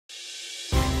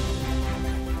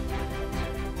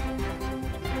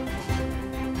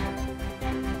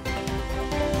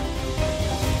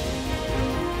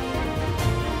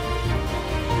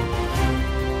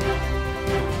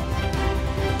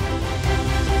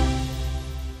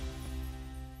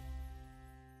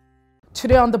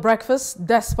Today on The Breakfast,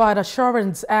 despite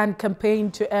assurance and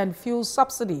campaign to end fuel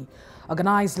subsidy,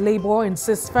 organized labor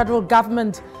insists federal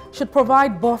government should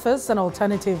provide buffers and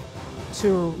alternative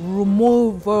to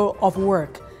removal of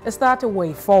work. Is that a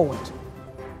way forward?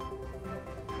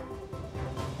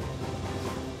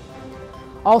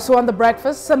 Also on The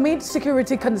Breakfast, amid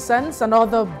security concerns and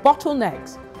other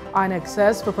bottlenecks, INEC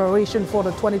says preparation for the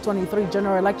 2023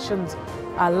 general elections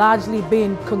are largely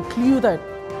being concluded.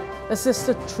 Is this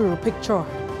the true picture?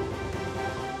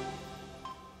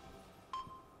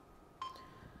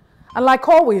 And like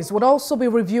always, we'll also be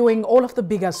reviewing all of the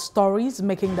bigger stories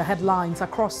making the headlines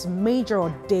across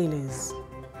major dailies.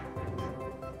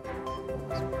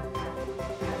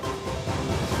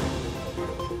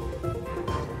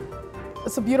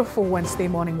 It's a beautiful Wednesday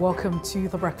morning. Welcome to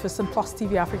The Breakfast and Plus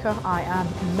TV Africa. I am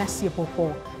Messi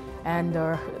Popo. And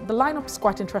the lineup is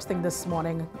quite interesting this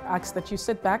morning. I ask that you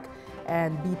sit back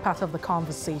and be part of the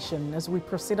conversation. As we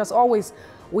proceed, as always,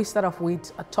 we start off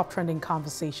with a top trending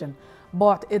conversation.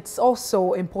 But it's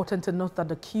also important to note that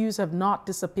the queues have not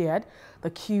disappeared.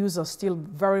 The queues are still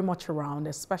very much around,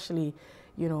 especially,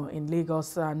 you know, in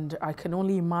Lagos. And I can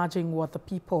only imagine what the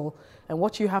people and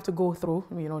what you have to go through,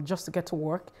 you know, just to get to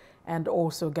work and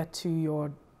also get to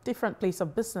your different place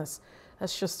of business.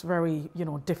 That's just very, you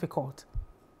know, difficult.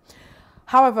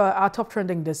 However, our top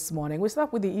trending this morning, we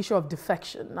start with the issue of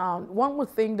defection. Now, one would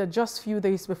think that just a few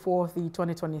days before the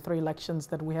 2023 elections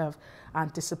that we have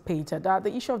anticipated,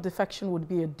 the issue of defection would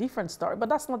be a different story, but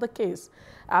that's not the case,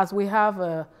 as we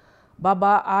have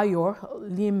Baba Ayor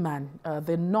Liman,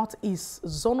 the Northeast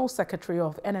Zonal Secretary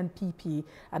of NNPP,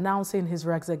 announcing his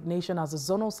resignation as the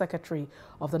Zonal Secretary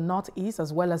of the Northeast,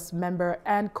 as well as member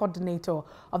and coordinator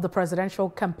of the Presidential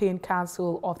Campaign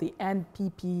Council of the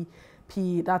NPP.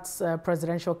 That's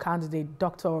presidential candidate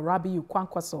Dr. Rabiu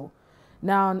Kwankwaso.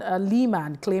 Now,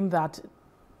 Liman claimed that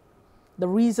the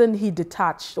reason he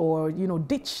detached or, you know,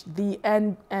 ditched the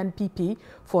NNPP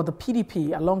for the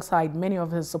PDP alongside many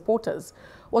of his supporters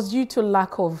was due to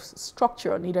lack of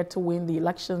structure needed to win the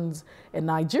elections in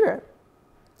Nigeria.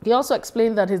 He also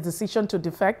explained that his decision to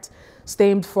defect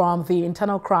stemmed from the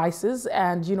internal crisis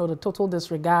and, you know, the total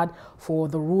disregard for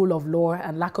the rule of law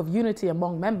and lack of unity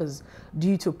among members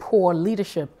due to poor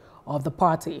leadership of the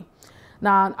party.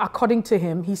 Now, according to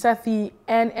him, he said the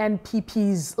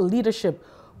NNPP's leadership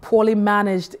poorly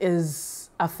managed his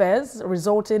affairs,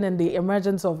 resulting in the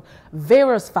emergence of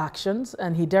various factions,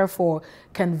 and he therefore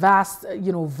canvassed,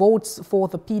 you know, votes for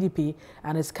the PDP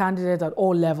and his candidate at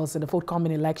all levels in the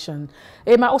forthcoming election.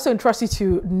 It might also interest you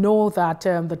to know that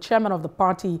the chairman of the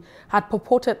party had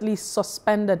purportedly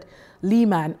suspended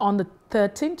Liman on the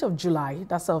 13th of July,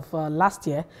 that's of last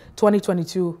year,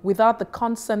 2022, without the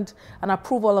consent and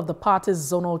approval of the party's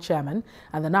zonal chairman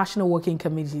and the National Working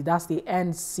Committee, that's the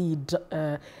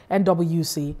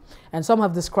NWC. And some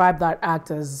have described that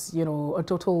act as, you know, a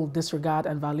total disregard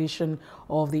and violation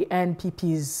of the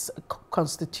NPP's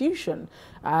constitution.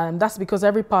 And that's because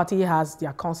every party has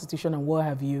their constitution and what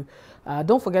have you.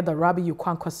 Don't forget that Rabiu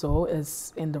Kwankwaso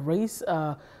is in the race,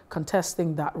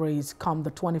 contesting that race come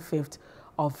the 25th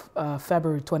of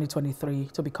February 2023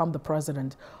 to become the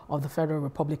president of the Federal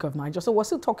Republic of Nigeria. So we're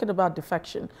still talking about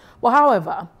defection. Well,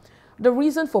 however, the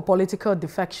reason for political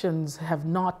defections have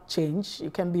not changed.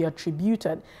 It can be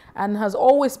attributed and has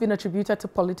always been attributed to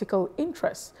political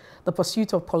interests, the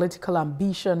pursuit of political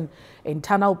ambition,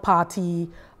 internal party,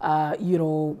 you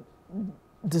know,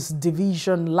 this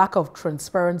division, lack of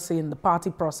transparency in the party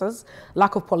process,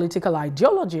 lack of political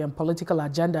ideology and political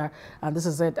agenda, and this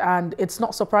is it. And it's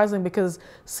not surprising because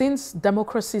since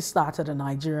democracy started in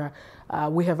Nigeria,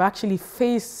 we have actually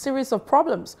faced a series of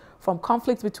problems, from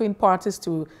conflicts between parties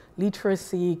to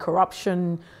literacy,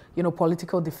 corruption, you know,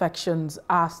 political defections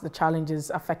as the challenges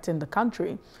affecting the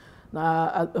country.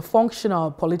 A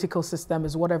functional political system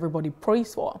is what everybody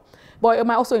prays for. But it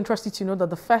might also interest you to know that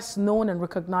the first known and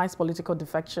recognized political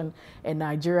defection in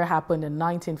Nigeria happened in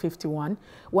 1951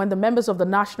 when the members of the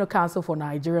National Council for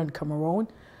Nigeria and Cameroon,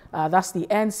 that's the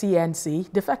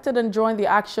NCNC, defected and joined the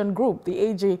Action Group, the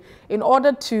AG, in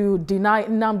order to deny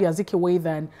Nnamdi Azikiwe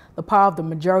then the power of the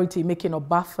majority, making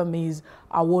Obafemi's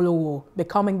Awolowo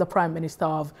becoming the prime minister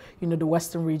of, you know, the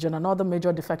Western region. And other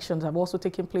major defections have also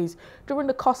taken place during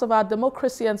the course of our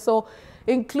democracy. And so,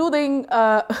 including,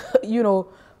 you know,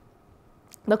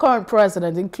 the current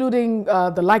president, including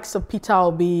the likes of Peter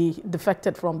Obi,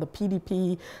 defected from the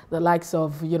PDP, the likes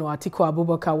of, Atiku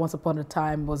Abubakar once upon a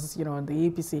time was, in the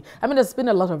APC. I mean, there's been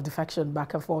a lot of defection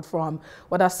back and forth from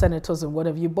whether senators and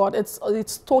whatever you, but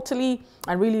it's totally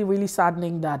and really, really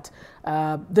saddening that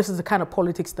this is the kind of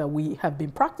politics that we have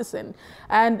been practicing.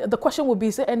 And the question would be,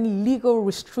 is there any legal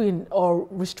restraint or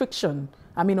restriction,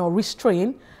 or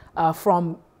restraint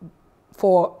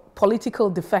for political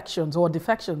defections or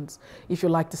defections, if you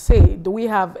like to say? Do we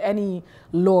have any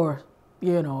law,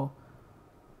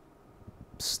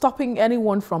 stopping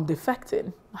anyone from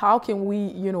defecting? How can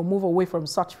we, move away from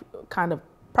such kind of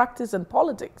practice and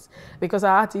politics? Because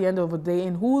at the end of the day,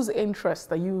 in whose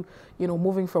interest are you,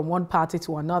 moving from one party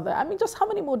to another? I mean, just how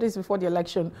many more days before the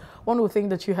election? One would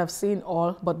think that you have seen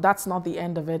all, but that's not the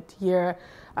end of it. Here,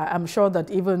 I'm sure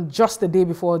that even just the day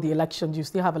before the election, you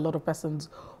still have a lot of persons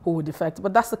who would defect.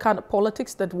 But that's the kind of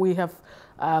politics that we have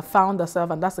found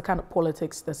ourselves, and that's the kind of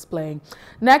politics that's playing.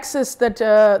 Next is that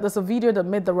there's a video that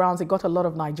made the rounds. It got a lot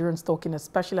of Nigerians talking,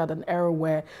 especially at an era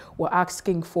where we're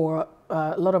asking for,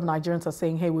 a lot of Nigerians are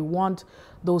saying, hey, we want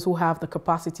those who have the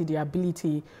capacity, the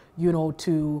ability,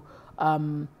 to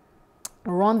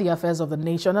run the affairs of the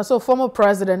nation. And so former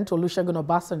President Olusegun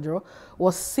Obasanjo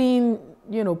was seen,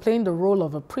 playing the role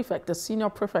of a prefect, a senior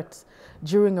prefect,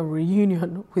 during a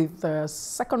reunion with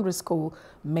secondary school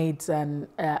mates. And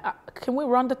can we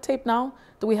run the tape now?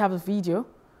 Do we have a video?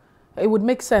 It would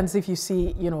make sense if you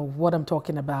see, what I'm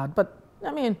talking about. But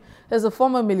I mean, there's a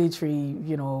former military,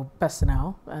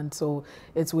 personnel, and so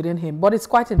it's within him. But it's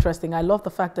quite interesting. I love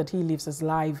the fact that he lives his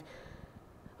life.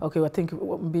 Okay, I think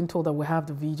I'm being told that we have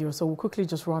the video, so we'll quickly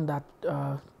just run that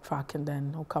track and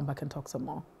then we'll come back and talk some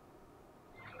more.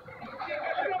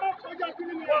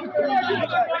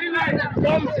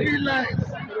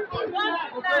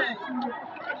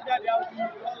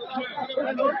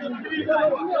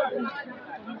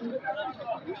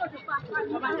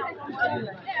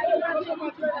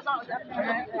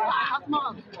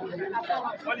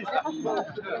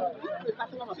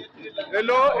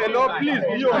 Hello, please,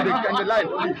 you on the line,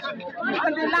 please.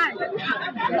 On the line.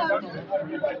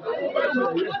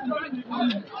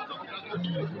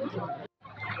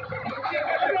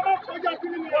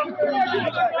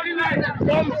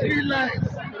 Come 3 lines.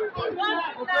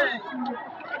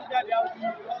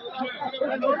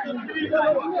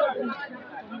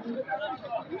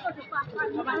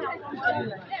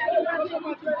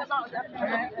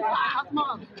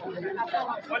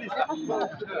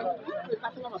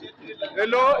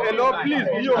 Hello, please,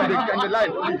 you on the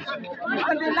line, please.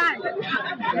 On the line.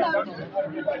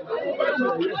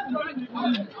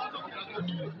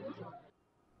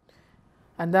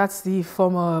 And that's the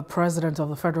former president of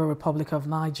the Federal Republic of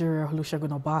Nigeria,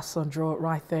 Olusegun Obasanjo,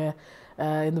 right there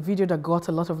in the video that got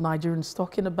a lot of Nigerians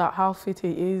talking about how fit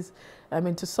he is. I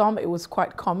mean, to some, it was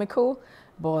quite comical,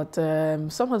 but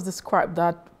some has described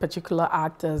that particular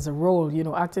act as a role,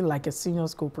 acting like a senior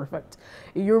school prefect.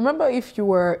 You remember if you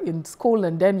were in school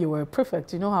and then you were a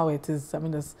prefect, you know how it is. I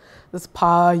mean, there's this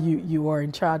power, you are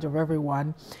in charge of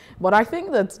everyone. But I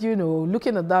think that,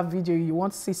 looking at that video, you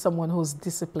want to see someone who's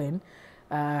disciplined.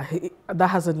 That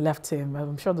hasn't left him.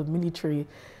 I'm sure the military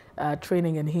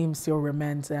training in him still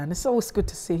remains, and it's always good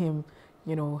to see him,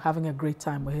 having a great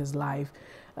time with his life.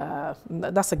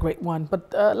 That's a great one.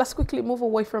 But let's quickly move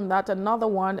away from that. Another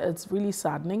one, it's really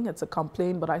saddening. It's a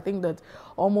complaint, but I think that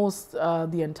almost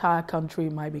the entire country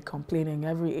might be complaining.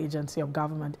 Every agency of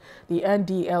government, the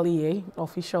NDLEA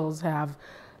officials have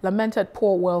lamented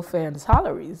poor welfare and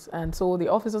salaries. And so the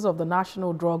officers of the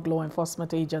National Drug Law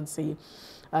Enforcement Agency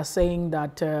are saying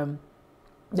that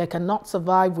they cannot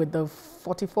survive with the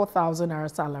 44,000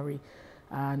 naira salary,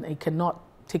 and they cannot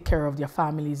take care of their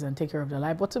families and take care of their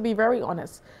life. But to be very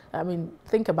honest, I mean,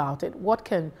 think about it. What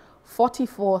can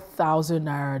 44,000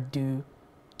 naira do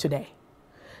today?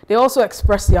 They also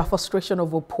express their frustration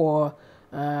over poor,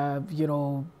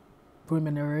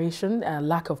 remuneration and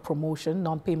lack of promotion,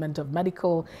 non-payment of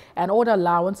medical and other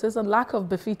allowances, and lack of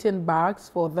befitting barracks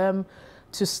for them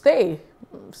to stay.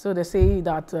 So they say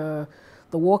that the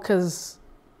workers,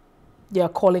 they are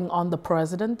calling on the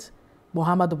president,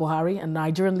 Muhammadu Buhari, and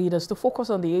Nigerian leaders to focus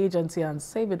on the agency and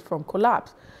save it from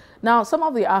collapse. Now, some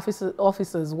of the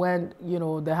officers, when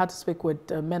they had to speak with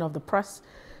men of the press,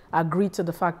 agreed to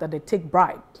the fact that they take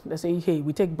bribe. They say, hey,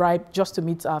 we take bribe just to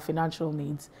meet our financial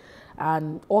needs.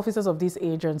 And officers of these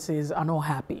agencies are not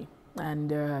happy, and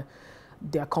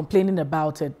they are complaining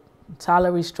about it.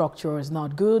 Salary structure is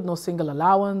not good, no single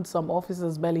allowance. Some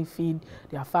officers barely feed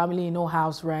their family, no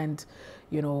house rent,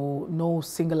 no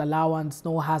single allowance,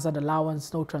 no hazard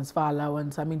allowance, no transfer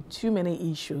allowance. I mean, too many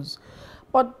issues.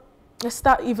 But Is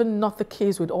that even not the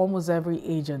case with almost every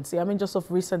agency? I mean, just of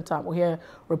recent time, we hear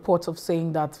reports of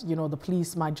saying that, you know, the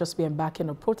police might just be embarking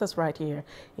on protests right here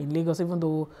in Lagos, even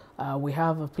though we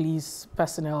have a police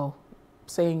personnel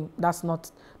saying that's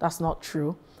not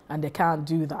true and they can't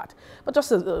do that. But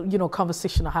just a you know,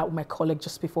 conversation I had with my colleague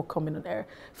just before coming on air,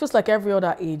 feels like every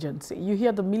other agency. You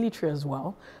hear the military as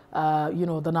well, you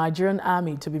know, the Nigerian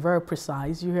army, to be very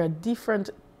precise. You hear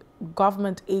different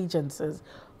government agencies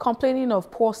complaining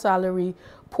of poor salary,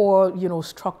 poor, you know,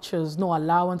 structures, no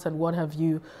allowance and what have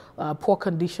you, poor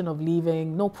condition of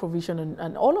living, no provision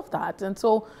and all of that. And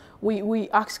so we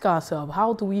ask ourselves,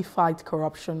 how do we fight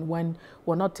corruption when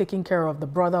we're not taking care of the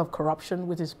brother of corruption,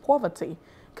 which is poverty?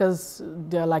 Because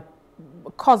they're like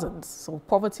cousins. So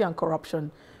poverty and corruption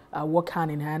work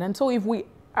hand in hand. And so if we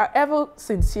are ever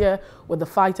sincere with the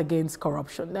fight against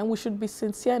corruption, then we should be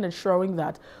sincere in ensuring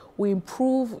that we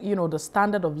improve, you know, the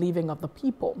standard of living of the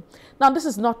people. Now, this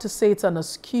is not to say it's an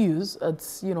excuse.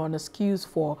 It's, you know, an excuse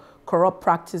for corrupt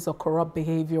practice or corrupt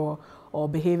behavior or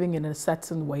behaving in a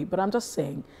certain way. But I'm just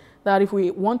saying that if we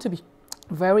want to be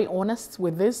very honest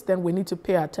with this, then we need to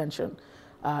pay attention,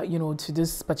 you know, to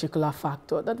this particular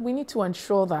factor, that we need to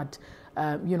ensure that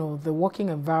you know, the working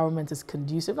environment is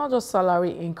conducive, not just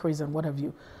salary increase and what have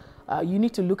you. You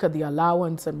need to look at the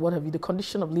allowance and what have you, the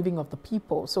condition of living of the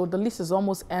people. So the list is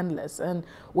almost endless, and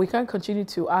we can't continue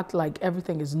to act like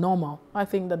everything is normal. I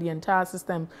think that the entire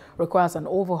system requires an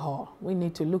overhaul. We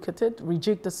need to look at it,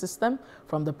 rejig the system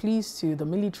from the police to the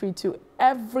military to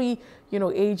every, you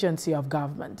know, agency of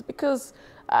government. Because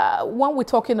when we're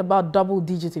talking about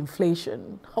double-digit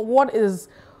inflation, what is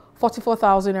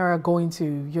 44,000 naira going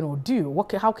to, you know, do?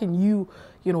 How can you,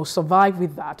 you know, survive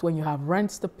with that when you have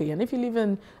rents to pay? And if you live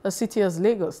in a city as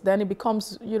Lagos, then it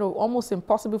becomes, you know, almost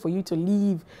impossible for you to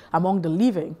live among the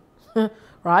living,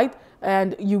 right?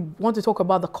 And you want to talk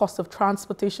about the cost of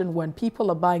transportation when people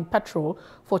are buying petrol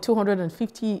for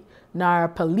 250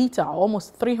 naira per liter,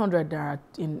 almost 300 naira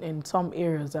in some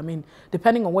areas. I mean,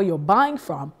 depending on where you're buying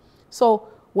from. So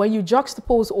when you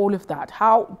juxtapose all of that,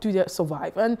 how do they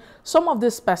survive? And some of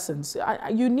these persons,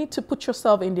 you need to put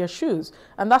yourself in their shoes.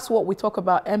 And that's what we talk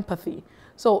about, empathy.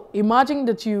 So imagine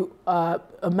that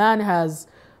a man has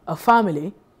a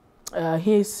family,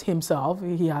 himself,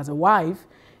 he has a wife,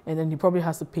 and then he probably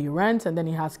has to pay rent, and then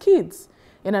he has kids.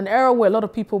 In an era where a lot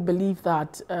of people believe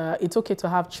that it's okay to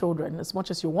have children as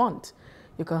much as you want.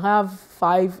 You can have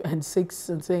 5 and 6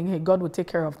 and saying, hey, God will take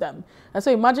care of them. And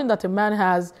so imagine that a man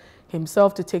has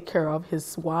himself to take care of,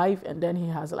 his wife, and then he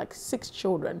has like 6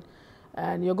 children.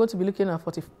 And you're going to be looking at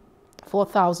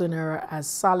 44,000 naira as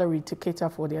salary to cater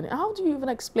for them. How do you even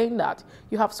explain that?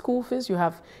 You have school fees, you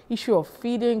have issue of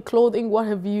feeding, clothing, what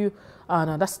have you.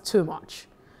 No, that's too much.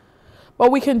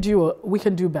 But we can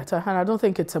do better, and I don't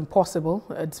think it's impossible.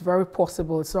 It's very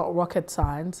possible. It's not rocket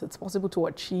science. It's possible to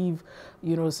achieve,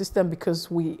 you know, a system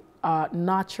because we are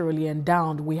naturally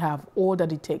endowed. We have all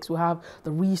that it takes. We have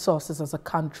the resources as a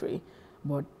country,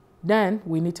 but then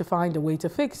we need to find a way to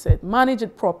fix it, manage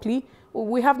it properly.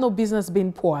 We have no business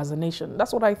being poor as a nation.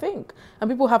 That's what I think, and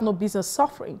people have no business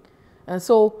suffering. And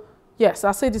so, yes,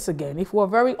 I'll say this again. If we're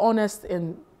very honest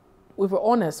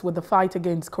with the fight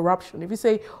against corruption, if you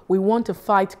say we want to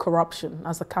fight corruption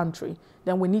as a country,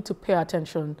 then we need to pay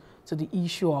attention to the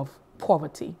issue of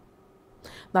poverty.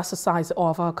 That's the size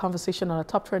of our conversation on our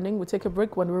top trending. We take a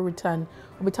break. When we return,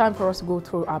 it'll be time for us to go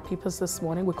through our papers this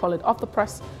morning. We call it Off the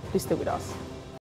Press. Please stay with us.